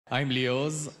I'm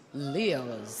Lioz.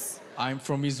 Lioz. I'm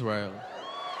from Israel.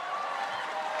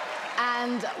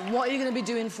 And what are you going to be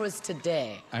doing for us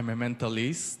today? I'm a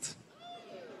mentalist.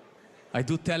 I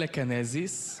do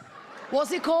telekinesis.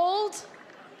 What's it called?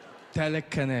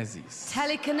 Telekinesis.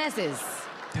 Telekinesis.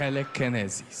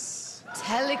 Telekinesis.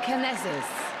 Telekinesis.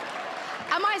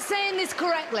 Am I saying this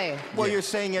correctly? Well, you're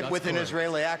saying it with an correct.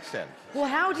 Israeli accent. Well,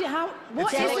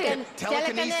 what is it?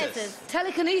 Telekinesis.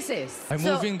 Telekinesis. I'm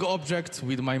moving objects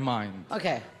with my mind.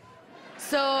 Okay.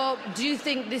 So, do you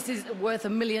think this is worth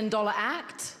 $1 million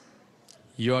act?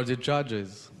 You are the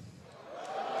judges.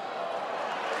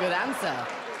 Good answer.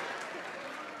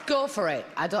 Go for it.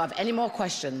 I don't have any more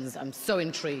questions. I'm so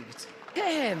intrigued. Look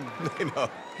at him. I know.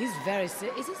 He's very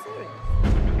serious. Is he serious?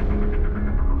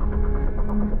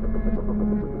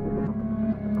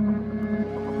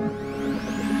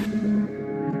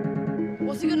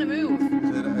 What's he gonna move? It's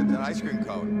an ice cream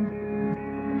cone.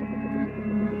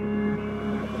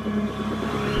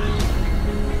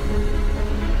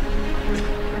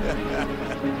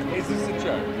 Is this a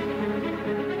joke?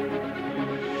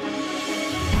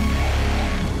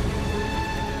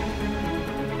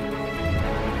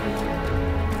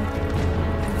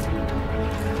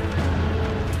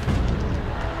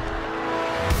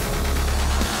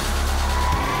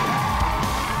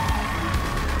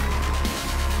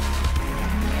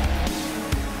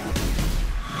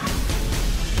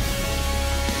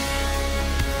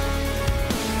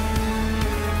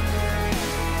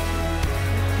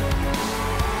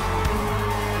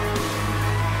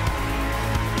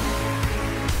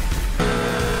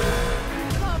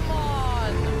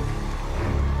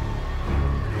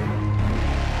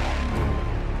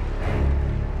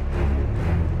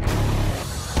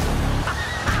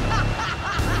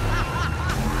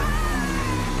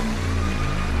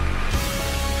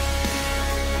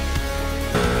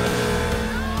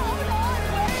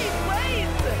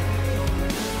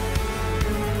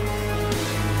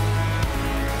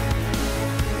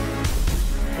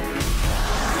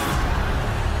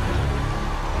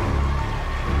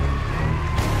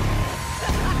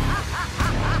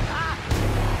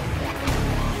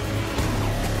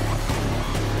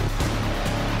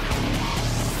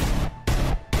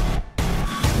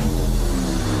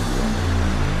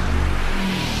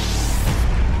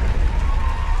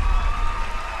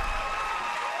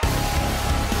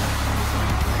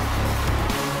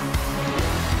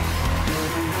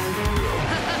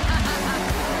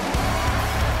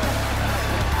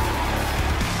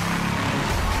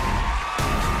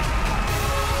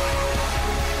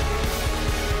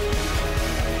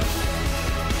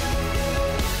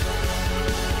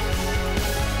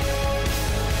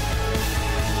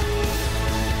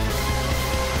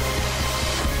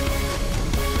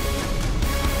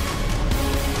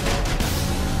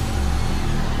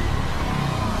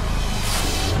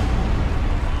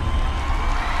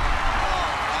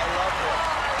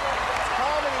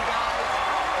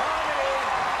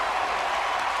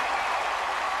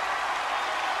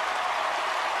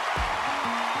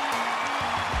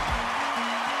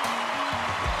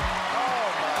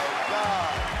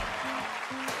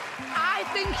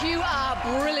 You are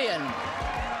brilliant.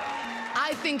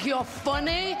 I think you're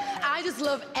funny. I just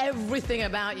love everything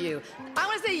about you. I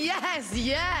want to say yes,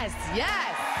 yes,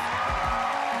 yes.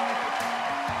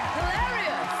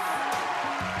 Hilarious.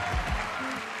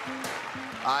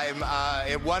 I'm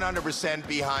 100%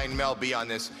 behind Mel B on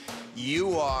this.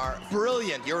 You are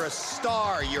brilliant. You're a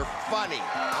star. You're funny.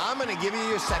 I'm going to give you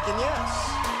your second yes.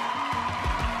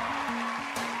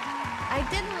 I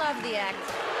didn't love the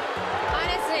act.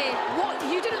 Honestly. What?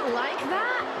 You didn't like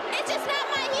that? It's just not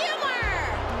my humor!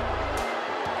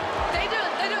 They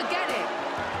don't get it.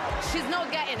 She's not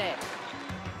getting it.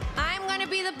 I'm gonna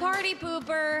be the party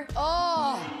pooper.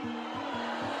 Oh.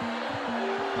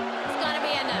 It's gonna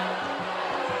be a no.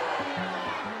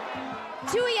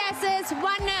 2 yeses,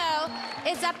 1 no.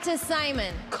 It's up to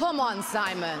Simon. Come on,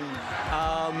 Simon.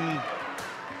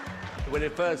 When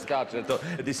it first started, I thought,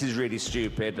 this is really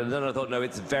stupid. And then I thought, no,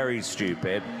 it's very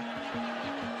stupid.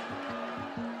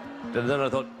 And then I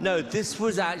thought, no, this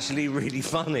was actually really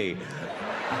funny.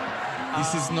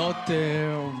 This is not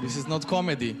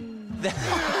comedy.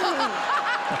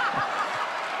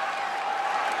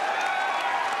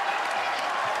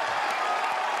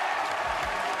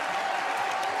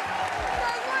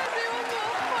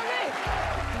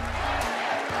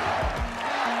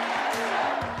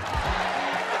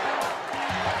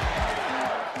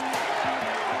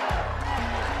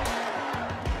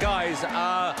 Guys,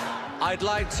 I'd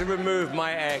like to remove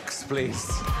my ex, please.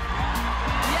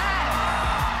 Yes!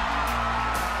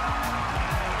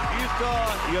 You've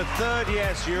got your third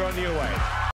yes, you're on your way.